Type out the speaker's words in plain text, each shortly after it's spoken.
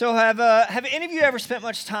So have any of you ever spent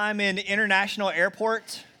much time in international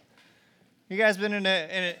airports? You guys been in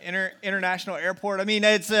an international airport? I mean,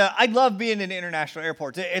 I love being in international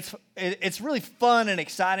airports. It's really fun and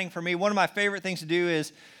exciting for me. One of my favorite things to do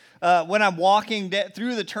is when I'm walking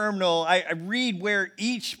through the terminal, I read where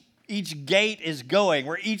each gate is going,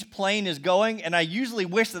 where each plane is going, and I usually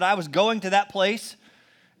wish that I was going to that place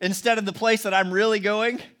instead of the place that I'm really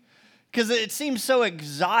going. Because it seems so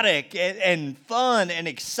exotic and fun and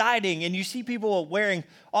exciting, and you see people wearing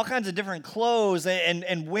all kinds of different clothes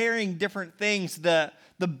and wearing different things. The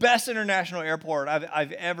best international airport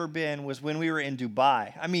I've ever been was when we were in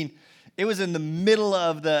Dubai. I mean, it was in the middle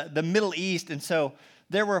of the Middle East, and so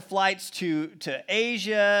there were flights to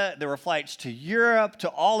Asia, there were flights to Europe, to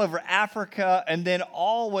all over Africa, and then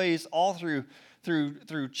always all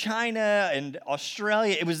through China and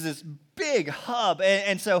Australia. It was this big hub,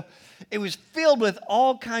 and so it was filled with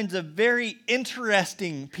all kinds of very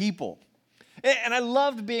interesting people. And I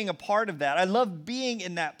loved being a part of that. I loved being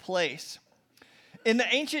in that place. In the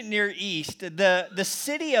ancient Near East, the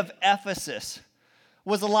city of Ephesus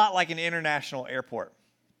was a lot like an international airport.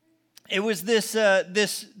 It was this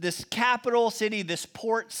capital city, this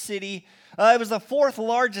port city. It was the fourth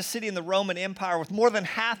largest city in the Roman Empire with more than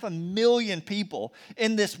 500,000 people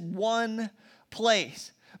in this one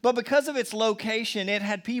place. But because of its location, it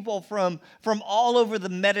had people from all over the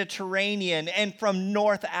Mediterranean and from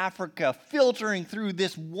North Africa filtering through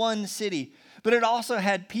this one city. But it also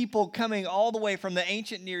had people coming all the way from the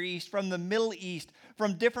ancient Near East, from the Middle East,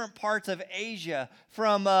 from different parts of Asia,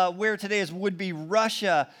 from where today would be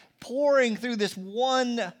Russia, pouring through this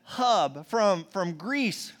one hub from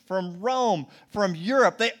Greece, from Rome, from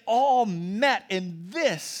Europe. They all met in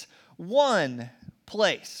this one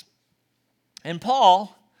place. And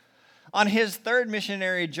Paul, on his third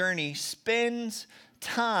missionary journey, spends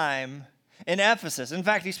time in Ephesus. In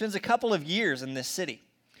fact, he spends a couple of years in this city.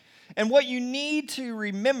 And what you need to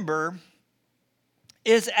remember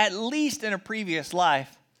is, at least in a previous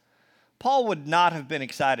life, Paul would not have been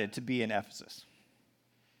excited to be in Ephesus.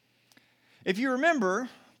 If you remember,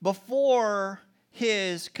 before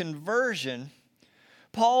his conversion,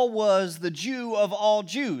 Paul was the Jew of all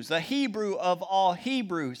Jews, the Hebrew of all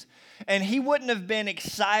Hebrews, and he wouldn't have been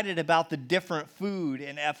excited about the different food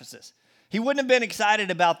in Ephesus. He wouldn't have been excited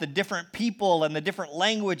about the different people and the different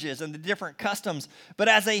languages and the different customs. But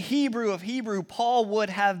as a Hebrew of Hebrew, Paul would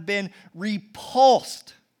have been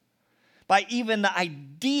repulsed by even the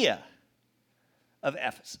idea of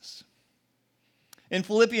Ephesus. In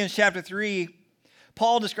Philippians chapter 3,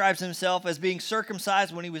 Paul describes himself as being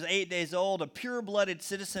circumcised when he was 8 days old, a pure-blooded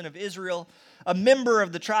citizen of Israel, a member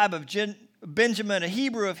of the tribe of Benjamin, a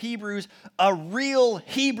Hebrew of Hebrews, a real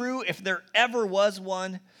Hebrew if there ever was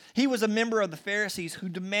one. He was a member of the Pharisees who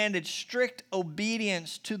demanded strict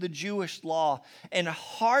obedience to the Jewish law and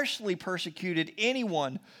harshly persecuted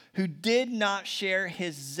anyone who did not share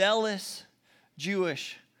his zealous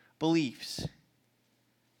Jewish beliefs.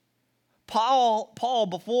 Paul,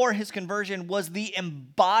 before his conversion, was the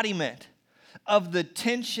embodiment of the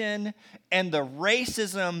tension and the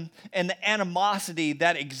racism and the animosity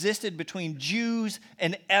that existed between Jews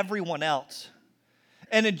and everyone else.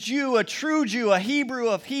 And a Jew, a true Jew, a Hebrew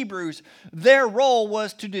of Hebrews, their role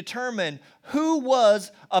was to determine who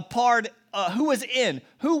was a part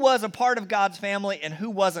of God's family and who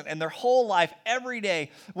wasn't. And their whole life, every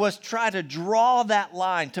day, was try to draw that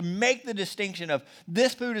line, to make the distinction of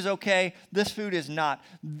this food is okay, this food is not.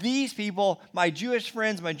 These people, my Jewish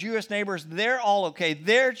friends, my Jewish neighbors, they're all okay.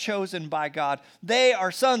 They're chosen by God. They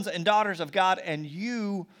are sons and daughters of God, and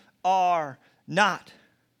you are not.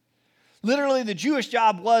 Literally, the Jewish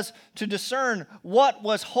job was to discern what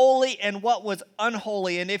was holy and what was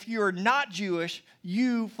unholy. And if you're not Jewish,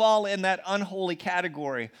 you fall in that unholy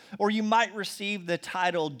category. Or you might receive the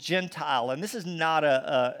title Gentile. And this is not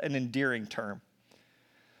an endearing term.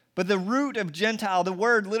 But the root of Gentile, the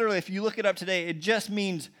word literally, if you look it up today, it just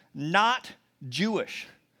means not Jewish.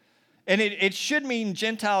 And it should mean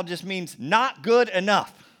Gentile just means not good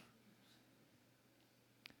enough.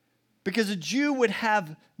 Because a Jew would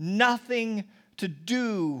have nothing to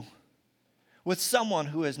do with someone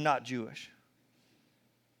who is not Jewish.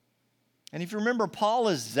 And if you remember, Paul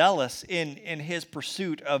is zealous in his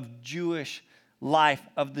pursuit of Jewish life,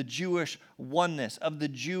 of the Jewish oneness, of the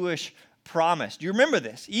Jewish promise. Do you remember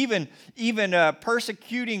this? Even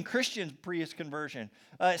persecuting Christians pre his conversion,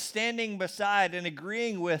 standing beside and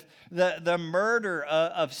agreeing with the murder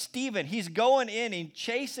of Stephen. He's going in and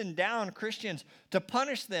chasing down Christians to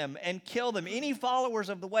punish them and kill them. Any followers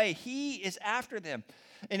of the way, he is after them.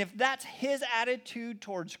 And if that's his attitude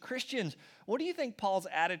towards Christians, what do you think Paul's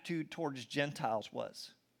attitude towards Gentiles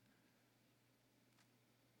was?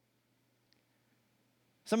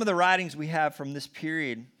 Some of the writings we have from this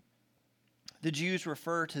period, the Jews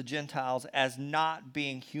refer to Gentiles as not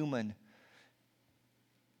being human,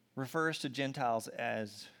 refers to Gentiles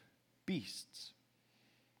as beasts.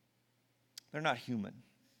 They're not human.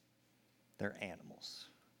 They're animals.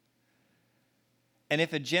 And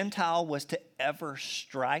if a Gentile was to ever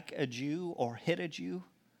strike a Jew or hit a Jew,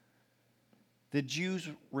 the Jew's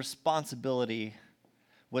responsibility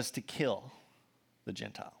was to kill the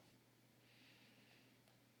Gentile.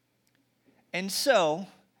 And so,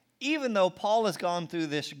 even though Paul has gone through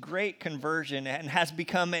this great conversion and has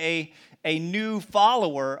become a new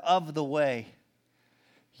follower of the way,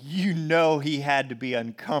 you know he had to be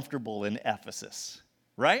uncomfortable in Ephesus,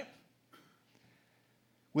 right?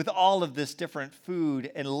 With all of this different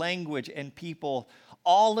food and language and people,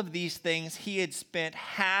 all of these things he had spent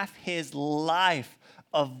half his life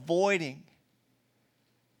avoiding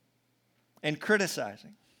and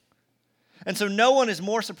criticizing. And so no one is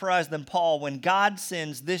more surprised than Paul when God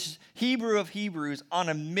sends this Hebrew of Hebrews on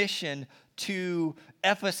a mission to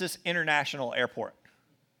Ephesus International Airport.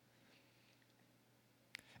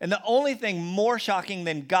 And the only thing more shocking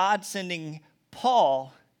than God sending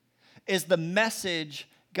Paul is the message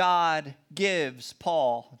God gives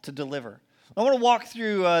Paul to deliver. I want to walk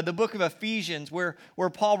through the book of Ephesians where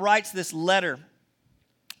Paul writes this letter.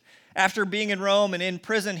 After being in Rome and in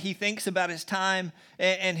prison, he thinks about his time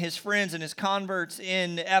and his friends and his converts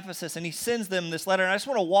in Ephesus, and he sends them this letter. And I just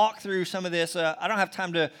want to walk through some of this. I don't have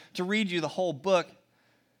time to read you the whole book.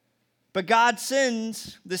 But God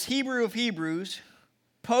sends this Hebrew of Hebrews,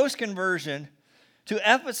 post-conversion, to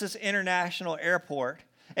Ephesus International Airport.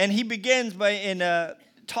 And he begins by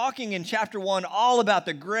talking in chapter 1 all about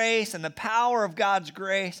the grace and the power of God's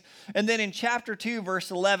grace. And then in chapter 2, verse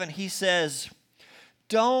 11, he says,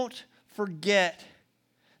 don't forget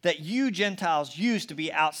that you Gentiles used to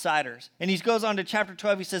be outsiders. And he goes on to chapter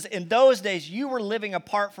 12. He says, in those days, you were living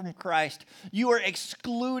apart from Christ. You were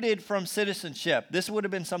excluded from citizenship. This would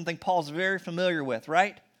have been something Paul's very familiar with,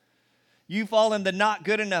 right? You fall in the not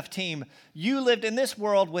good enough team. You lived in this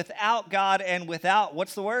world without God and without,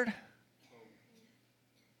 what's the word?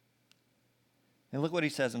 And look what he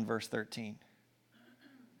says in verse 13.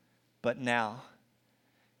 But now,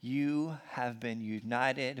 you have been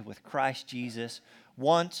united with Christ Jesus.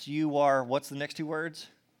 Once you are, what's the next two words?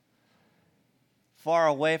 Far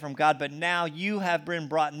away from God, but now you have been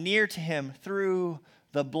brought near to him through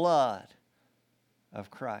the blood of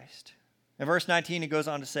Christ. In verse 19, it goes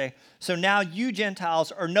on to say, so now you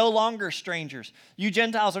Gentiles are no longer strangers. You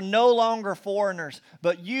Gentiles are no longer foreigners,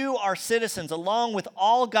 but you are citizens along with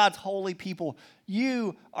all God's holy people.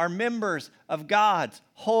 You are members of God's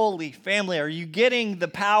holy family. Are you getting the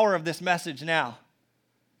power of this message now?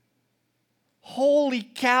 Holy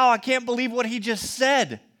cow, I can't believe what he just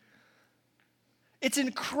said. It's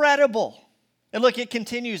incredible. And look, it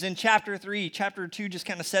continues in chapter 3. Chapter 2 just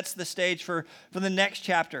kind of sets the stage for the next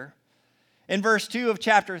chapter. In verse 2 of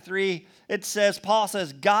chapter 3, it says, Paul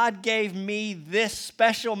says, God gave me this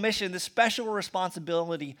special mission, this special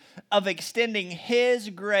responsibility of extending his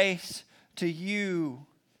grace to you,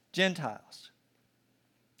 Gentiles.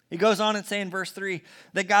 He goes on and say in verse 3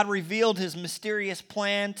 that God revealed his mysterious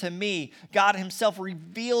plan to me. God himself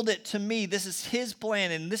revealed it to me. This is his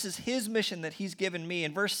plan and this is his mission that he's given me.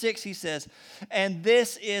 In verse 6 he says, and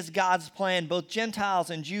this is God's plan. Both Gentiles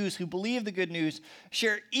and Jews who believe the good news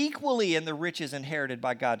share equally in the riches inherited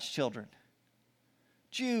by God's children.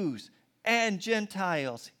 Jews and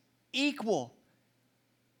Gentiles, equal.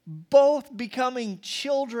 Both becoming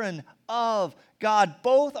children of God.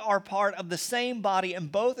 Both are part of the same body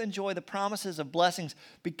and both enjoy the promises of blessings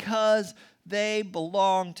because they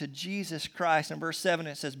belong to Jesus Christ. In verse 7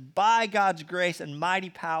 it says, by God's grace and mighty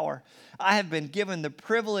power, I have been given the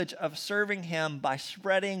privilege of serving him by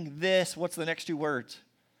spreading this. What's the next two words?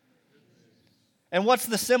 And what's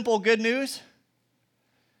the simple good news?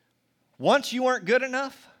 Once you weren't good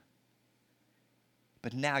enough,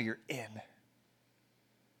 but now you're in.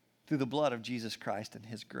 Through the blood of Jesus Christ and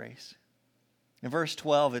his grace. In verse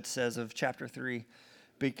 12, it says of chapter 3,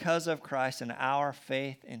 because of Christ and our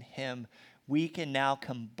faith in him, we can now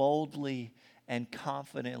come boldly and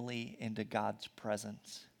confidently into God's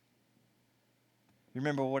presence. You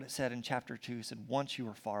remember what it said in chapter 2? It said, once you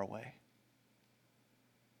were far away.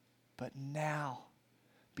 But now,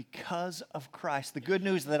 because of Christ, the good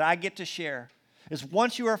news that I get to share is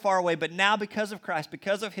once you are far away, but now because of Christ,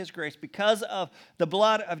 because of his grace, because of the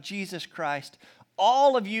blood of Jesus Christ,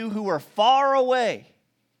 all of you who are far away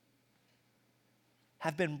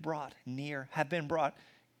have been brought near, have been brought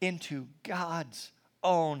into God's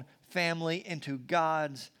own family, into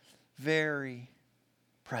God's very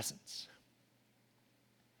presence.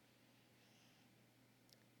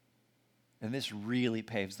 And this really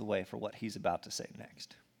paves the way for what he's about to say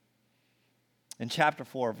next. In chapter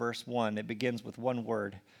 4, verse 1, it begins with one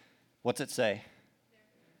word. What's it say?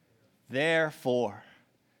 Therefore.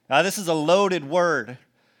 Now, this is a loaded word.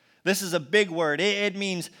 This is a big word. It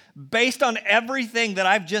means based on everything that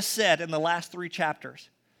I've just said in the last 3 chapters,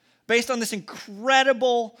 based on this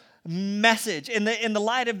incredible message, in the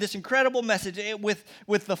light of this incredible message,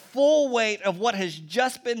 with the full weight of what has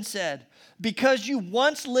just been said, because you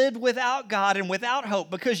once lived without God and without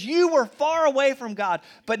hope, because you were far away from God,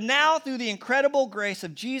 but now through the incredible grace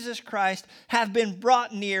of Jesus Christ have been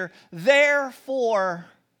brought near. Therefore,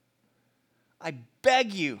 I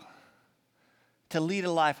beg you to lead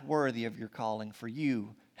a life worthy of your calling, for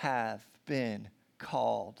you have been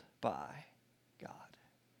called by God.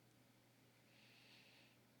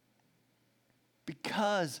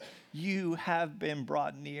 Because you have been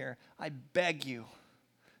brought near, I beg you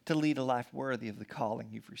to lead a life worthy of the calling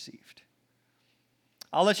you've received.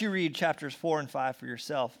 I'll let you read chapters 4 and 5 for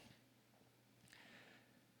yourself.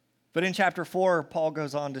 But in chapter 4, Paul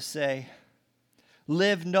goes on to say,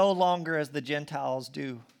 live no longer as the Gentiles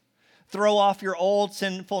do. Throw off your old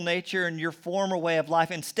sinful nature and your former way of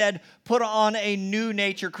life. Instead, put on a new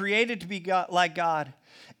nature created to be like God.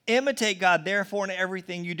 Imitate God, therefore, in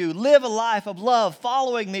everything you do. Live a life of love,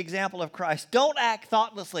 following the example of Christ. Don't act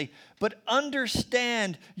thoughtlessly, but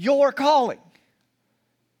understand your calling.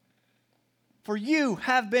 For you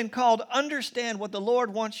have been called. Understand what the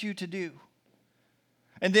Lord wants you to do.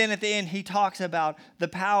 And then at the end, he talks about the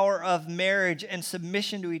power of marriage and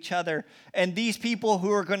submission to each other. And these people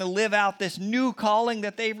who are going to live out this new calling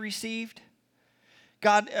that they've received,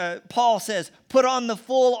 Paul says, put on the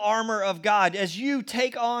full armor of God. As you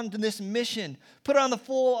take on this mission, put on the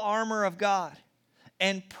full armor of God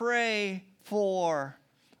and pray for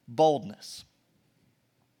boldness.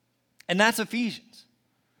 And that's Ephesians.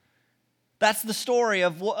 That's the story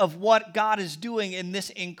of what God is doing in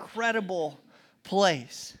this incredible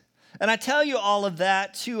place. And I tell you all of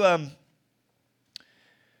that to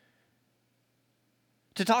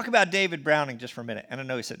talk about David Browning just for a minute. And I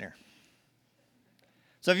know he's sitting here.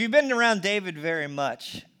 So if you've been around David very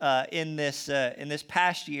much in this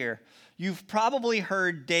past year, you've probably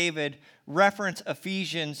heard David reference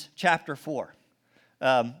Ephesians chapter 4.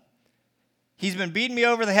 He's been beating me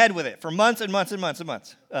over the head with it for months and months and months and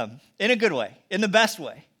months, in a good way, in the best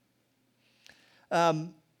way.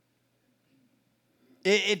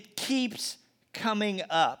 It keeps coming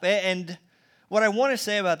up. And what I want to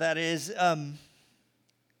say about that is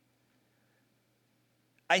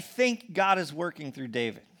I think God is working through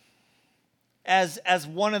David. As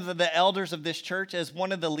one of the elders of this church, as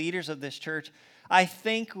one of the leaders of this church, I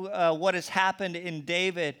think what has happened in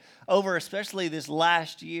David over especially this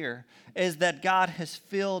last year is that God has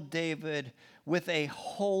filled David with a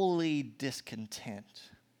holy discontent.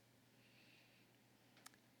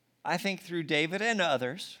 I think through David and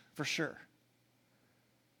others, for sure,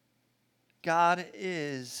 God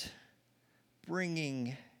is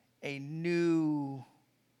bringing a new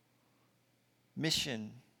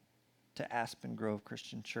mission to Aspen Grove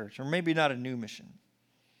Christian Church, or maybe not a new mission.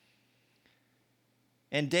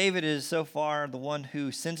 And David is so far the one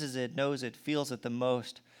who senses it, knows it, feels it the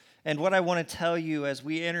most. And what I want to tell you as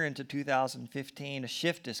we enter into 2015, a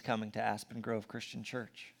shift is coming to Aspen Grove Christian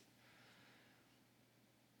Church.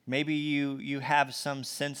 Maybe you have some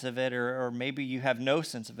sense of it, or maybe you have no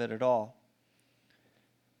sense of it at all.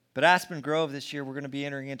 But Aspen Grove this year, we're going to be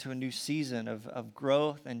entering into a new season of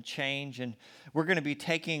growth and change, and we're going to be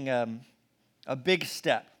taking a big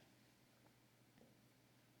step.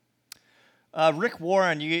 Rick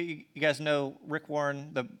Warren, you guys know Rick Warren,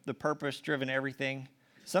 the purpose-driven everything.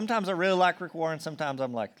 Sometimes I really like Rick Warren. Sometimes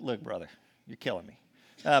I'm like, look, brother, you're killing me.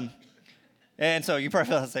 And so you probably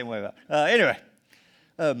feel the same way about it. Anyway,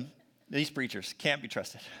 these preachers can't be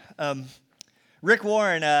trusted. Rick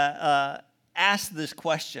Warren asked this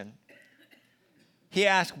question. He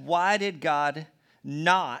asked, why did God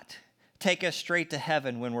not take us straight to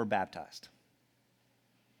heaven when we're baptized?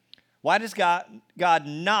 Why does God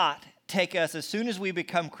not take us as soon as we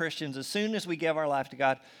become Christians, as soon as we give our life to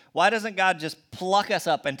God? Why doesn't God just pluck us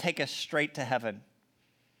up and take us straight to heaven?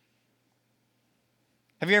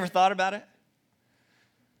 Have you ever thought about it?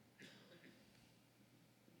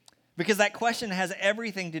 Because that question has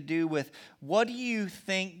everything to do with, what do you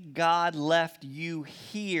think God left you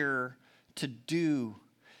here to do?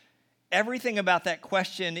 Everything about that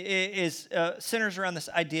question is centers around this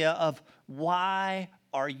idea of, why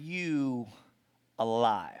are you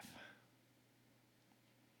alive?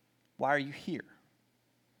 Why are you here?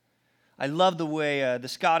 I love the way the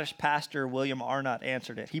Scottish pastor William Arnott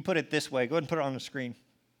answered it. He put it this way. Go ahead and put it on the screen.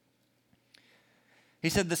 He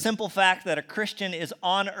said, the simple fact that a Christian is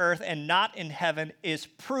on earth and not in heaven is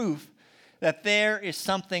proof that there is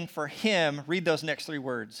something for him. Read those next three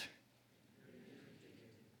words.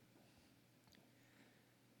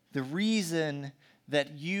 The reason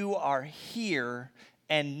that you are here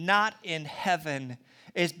and not in heaven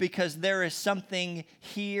is because there is something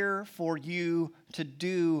here for you to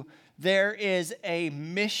do. There is a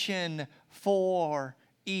mission for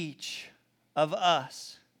each of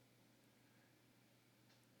us.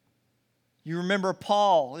 You remember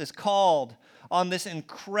Paul is called on this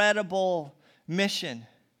incredible mission.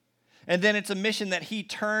 And then it's a mission that he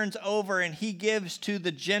turns over and he gives to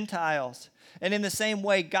the Gentiles. And in the same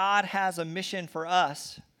way, God has a mission for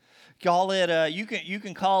us. Call it, you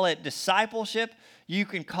can call it discipleship. You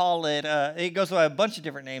can call it, it goes by a bunch of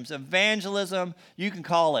different names, evangelism. You can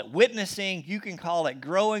call it witnessing. You can call it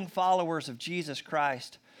growing followers of Jesus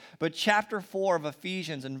Christ. But chapter 4 of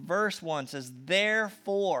Ephesians and verse 1 says,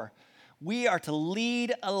 therefore, we are to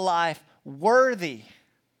lead a life worthy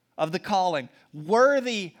of the calling,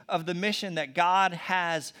 worthy of the mission that God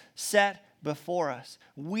has set before us.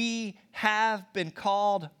 We have been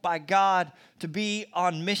called by God to be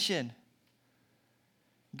on mission.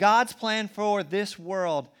 God's plan for this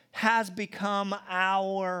world has become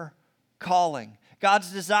our calling.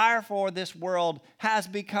 God's desire for this world has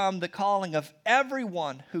become the calling of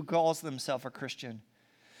everyone who calls themselves a Christian.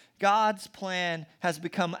 God's plan has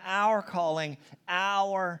become our calling,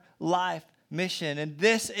 our life mission. And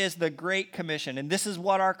this is the Great Commission. And this is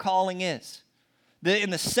what our calling is.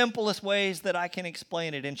 In the simplest ways that I can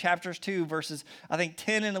explain it. In chapters 2, verses,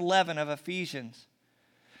 10 and 11 of Ephesians.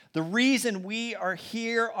 The reason we are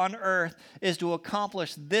here on earth is to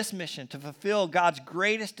accomplish this mission, to fulfill God's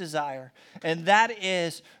greatest desire. And that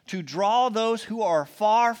is to draw those who are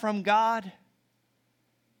far from God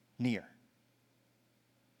near.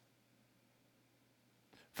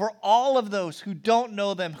 For all of those who don't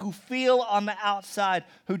know them, who feel on the outside,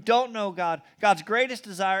 who don't know God, God's greatest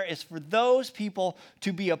desire is for those people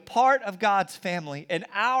to be a part of God's family, and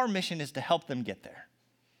our mission is to help them get there.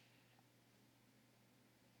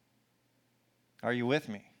 Are you with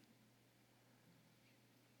me?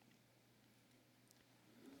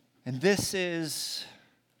 And this is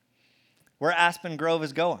where Aspen Grove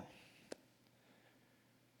is going.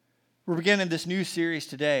 We're beginning this new series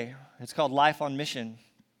today. It's called Life on Mission.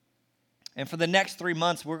 And for the next 3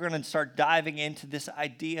 months, we're going to start diving into this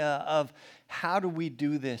idea of how do we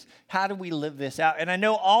do this? How do we live this out? And I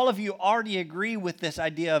know all of you already agree with this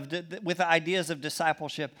idea with the ideas of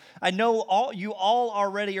discipleship. I know you all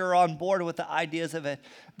already are on board with the ideas of it,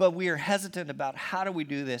 but we are hesitant about how do we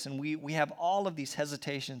do this? And we have all of these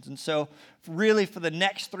hesitations. And so really for the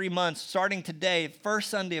next 3 months, starting today, first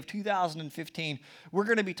Sunday of 2015, we're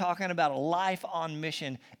going to be talking about a life on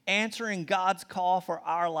mission, answering God's call for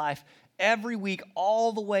our life every week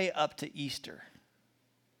all the way up to Easter.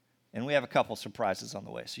 And we have a couple surprises on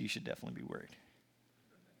the way, so you should definitely be worried.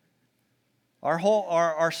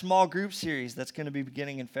 Our small group series that's going to be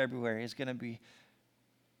beginning in February is going to be,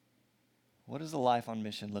 what does a life on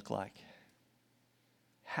mission look like?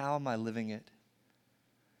 How am I living it?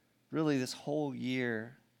 Really, this whole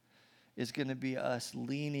year is going to be us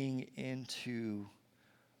leaning into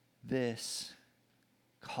this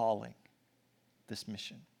calling, this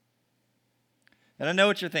mission. And I know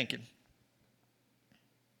what you're thinking.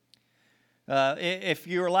 If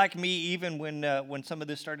you were like me, even when some of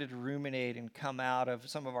this started to ruminate and come out of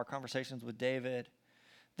some of our conversations with David,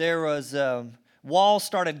 there was walls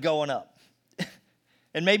started going up.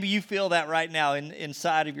 And maybe you feel that right now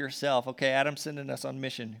inside of yourself. Okay, Adam's sending us on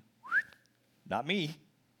mission. Not me.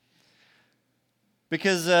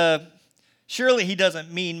 Because surely he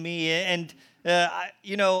doesn't mean me. And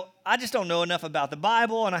I just don't know enough about the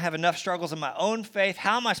Bible, and I have enough struggles in my own faith.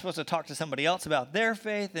 How am I supposed to talk to somebody else about their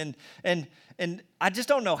faith? And I just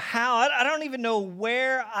don't know how. I don't even know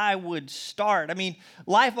where I would start. I mean,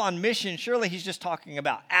 life on mission, surely he's just talking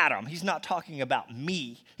about Adam. He's not talking about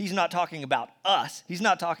me. He's not talking about us. He's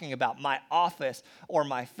not talking about my office or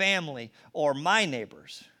my family or my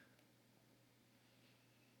neighbors.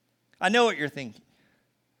 I know what you're thinking.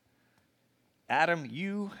 Adam,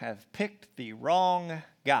 you have picked the wrong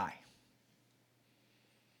guy.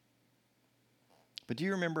 But do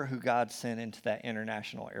you remember who God sent into that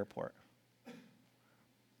international airport?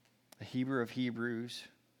 The Hebrew of Hebrews.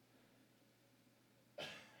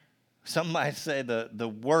 Some might say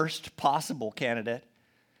the worst possible candidate.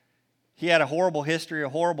 He had a horrible history, a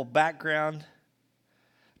horrible background.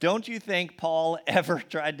 Don't you think Paul ever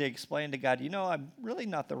tried to explain to God, I'm really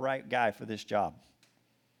not the right guy for this job?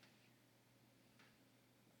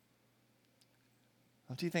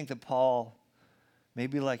 Don't you think that Paul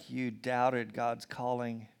maybe like you, doubted God's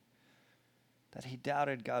calling, that he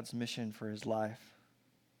doubted God's mission for his life.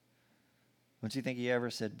 Don't you think he ever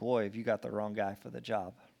said, boy, have you got the wrong guy for the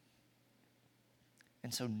job?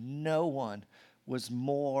 And so no one was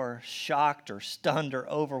more shocked or stunned or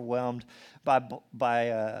overwhelmed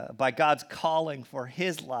by God's calling for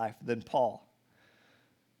his life than Paul.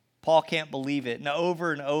 Paul can't believe it. And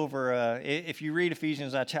over, if you read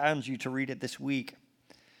Ephesians, I challenge you to read it this week.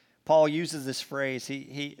 Paul uses this phrase.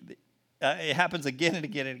 It happens again and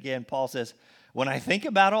again and again. Paul says, when I think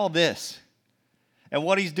about all this, and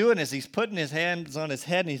what he's doing is he's putting his hands on his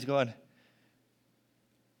head and he's going,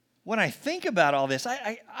 when I think about all this,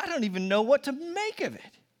 I don't even know what to make of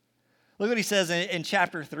it. Look what he says in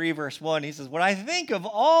chapter 3, verse 1. He says, when I think of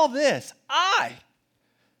all this,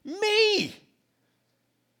 me,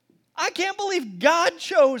 I can't believe God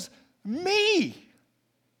chose me.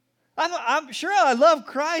 I'm sure I love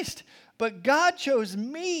Christ, but God chose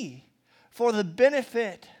me for the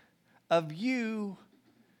benefit of you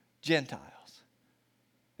Gentiles.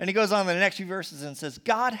 And he goes on in the next few verses and says,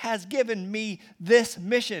 God has given me this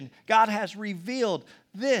mission. God has revealed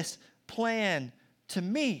this plan to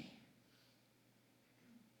me.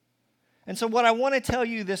 And so what I want to tell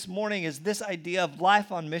you this morning is this idea of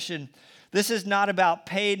life on mission. This is not about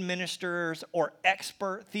paid ministers or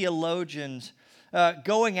expert theologians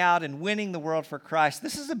going out and winning the world for Christ.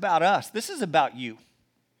 This is about us. This is about you.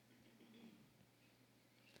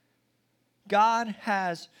 God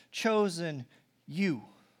has chosen you.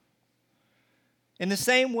 In the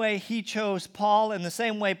same way he chose Paul, in the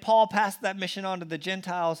same way Paul passed that mission on to the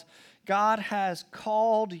Gentiles, God has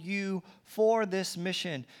called you for this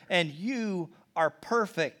mission, and you are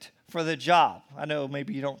perfect for the job. I know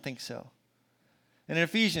maybe you don't think so. And in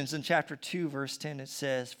Ephesians, in chapter 2, verse 10, it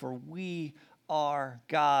says, for we are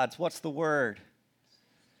God's. What's the word?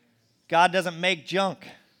 God doesn't make junk.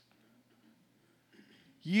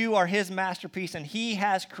 You are his masterpiece, and he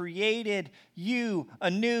has created you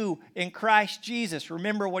anew in Christ Jesus.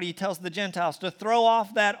 Remember what he tells the Gentiles, to throw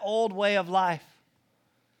off that old way of life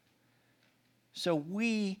so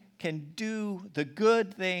we can do the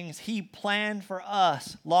good things he planned for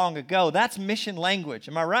us long ago. That's mission language.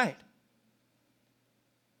 Am I right?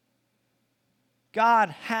 God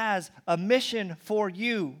has a mission for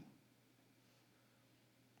you.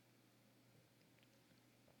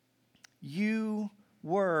 You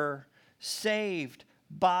were saved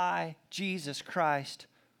by Jesus Christ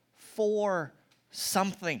for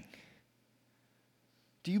something.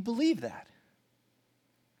 Do you believe that?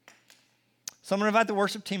 So I'm going to invite the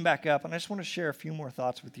worship team back up, and I just want to share a few more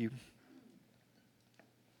thoughts with you.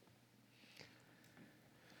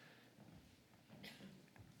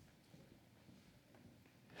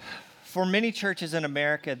 For many churches in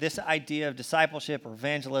America, this idea of discipleship or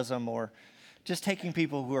evangelism or just taking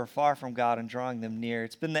people who are far from God and drawing them near,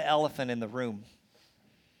 it's been the elephant in the room.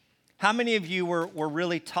 How many of you were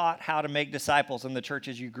really taught how to make disciples in the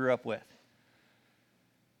churches you grew up with?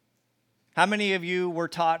 How many of you were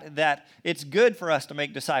taught that it's good for us to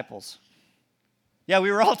make disciples? Yeah,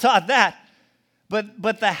 we were all taught that.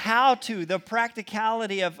 But the how-to, the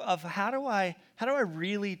practicality of how do I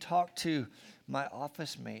really talk to my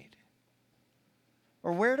office mate?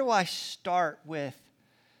 Or where do I start with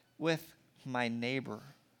my neighbor?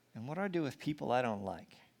 And what do I do with people I don't like?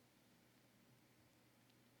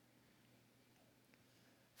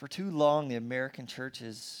 For too long, the American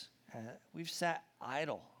churches, we've sat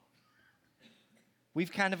idle.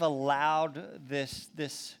 We've kind of allowed this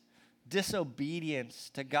disobedience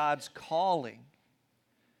to God's calling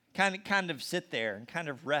kind of sit there and kind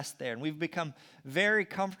of rest there. And we've become very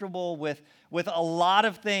comfortable with a lot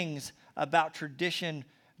of things about tradition,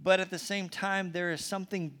 but at the same time, there is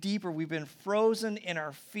something deeper. We've been frozen in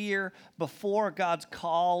our fear before God's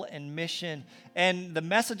call and mission. And the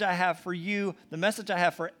message I have for you, the message I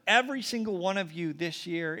have for every single one of you this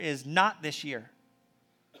year is not this year.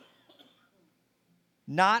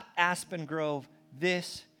 Not Aspen Grove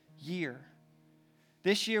this year.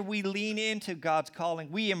 This year we lean into God's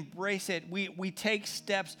calling. We embrace it. We take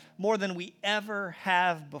steps more than we ever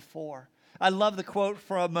have before. I love the quote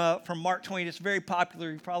from Mark Twain. It's very popular.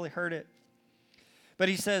 You've probably heard it. But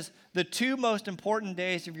he says, the two most important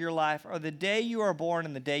days of your life are the day you are born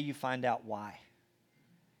and the day you find out why.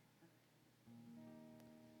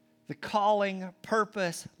 The calling,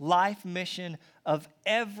 purpose, life mission of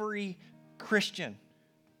every Christian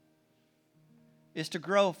is to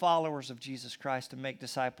grow followers of Jesus Christ and make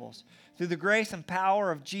disciples. Through the grace and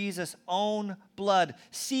power of Jesus' own blood,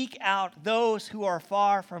 seek out those who are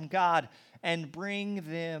far from God and bring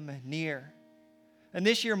them near. And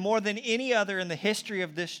this year, more than any other in the history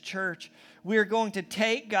of this church, we are going to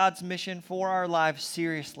take God's mission for our lives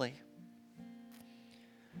seriously.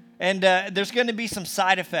 And there's going to be some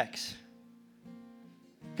side effects.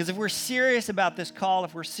 Because if we're serious about this call,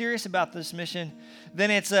 if we're serious about this mission, then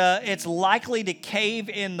it's likely to cave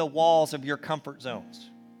in the walls of your comfort zones.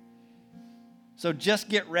 So just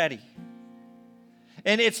get ready.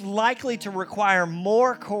 And it's likely to require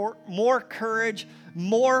more courage,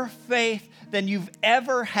 more faith than you've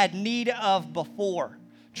ever had need of before.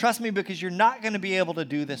 Trust me, because you're not going to be able to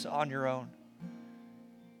do this on your own.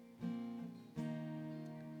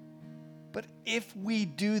 But if we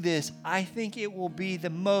do this, I think it will be the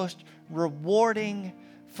most rewarding,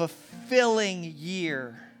 fulfilling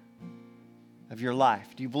year of your life.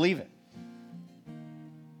 Do you believe it?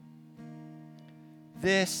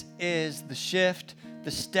 This is the shift,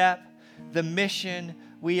 the step, the mission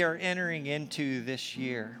we are entering into this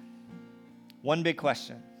year. One big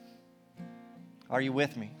question. Are you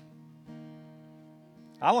with me?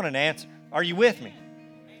 I want an answer. Are you with me?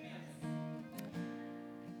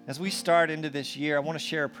 As we start into this year, I want to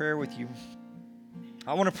share a prayer with you.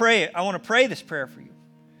 I want to pray this prayer for you.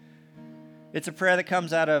 It's a prayer that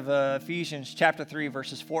comes out of Ephesians chapter 3,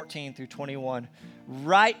 verses 14 through 21.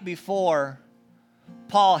 Right before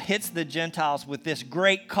Paul hits the Gentiles with this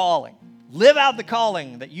great calling. Live out the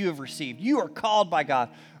calling that you have received. You are called by God.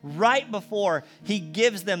 Right before he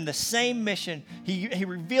gives them the same mission, he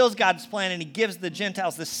reveals God's plan and he gives the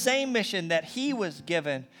Gentiles the same mission that he was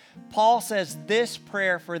given. Paul says this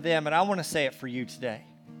prayer for them, and I want to say it for you today.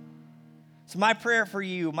 So my prayer for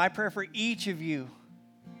you, my prayer for each of you,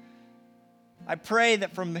 I pray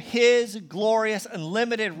that from his glorious,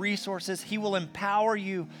 unlimited resources, he will empower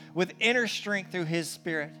you with inner strength through his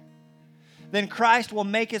Spirit. Then Christ will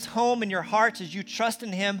make his home in your hearts as you trust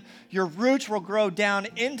in him. Your roots will grow down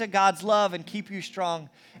into God's love and keep you strong.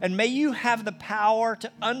 And may you have the power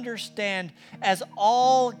to understand, as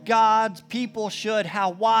all God's people should, how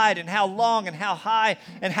wide and how long and how high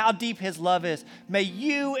and how deep his love is. May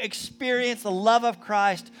you experience the love of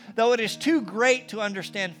Christ, though it is too great to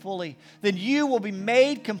understand fully. Then you will be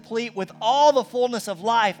made complete with all the fullness of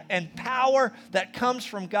life and power that comes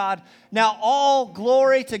from God. Now all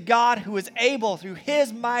glory to God, who is able through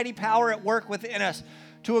his mighty power at work within us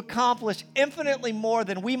to accomplish infinitely more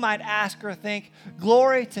than we might ask or think.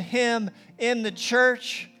 Glory to him in the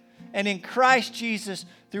church and in Christ Jesus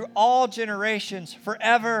through all generations,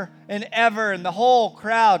 forever and ever. And the whole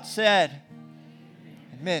crowd said,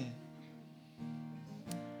 Amen.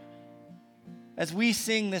 As we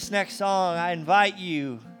sing this next song, I invite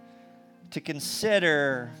you to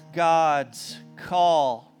consider God's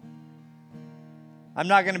call. I'm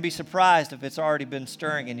not going to be surprised if it's already been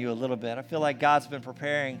stirring in you a little bit. I feel like God's been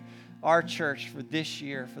preparing our church for this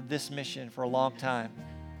year, for this mission, for a long time.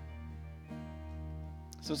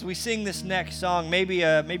 So as we sing this next song, maybe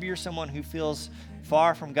you're someone who feels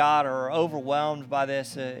far from God or overwhelmed by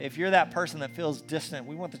this. If you're that person that feels distant,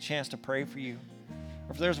 we want the chance to pray for you.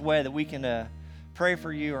 Or if there's a way that we can pray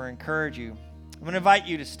for you or encourage you, I'm going to invite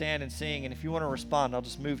you to stand and sing. And if you want to respond, I'll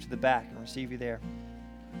just move to the back and receive you there.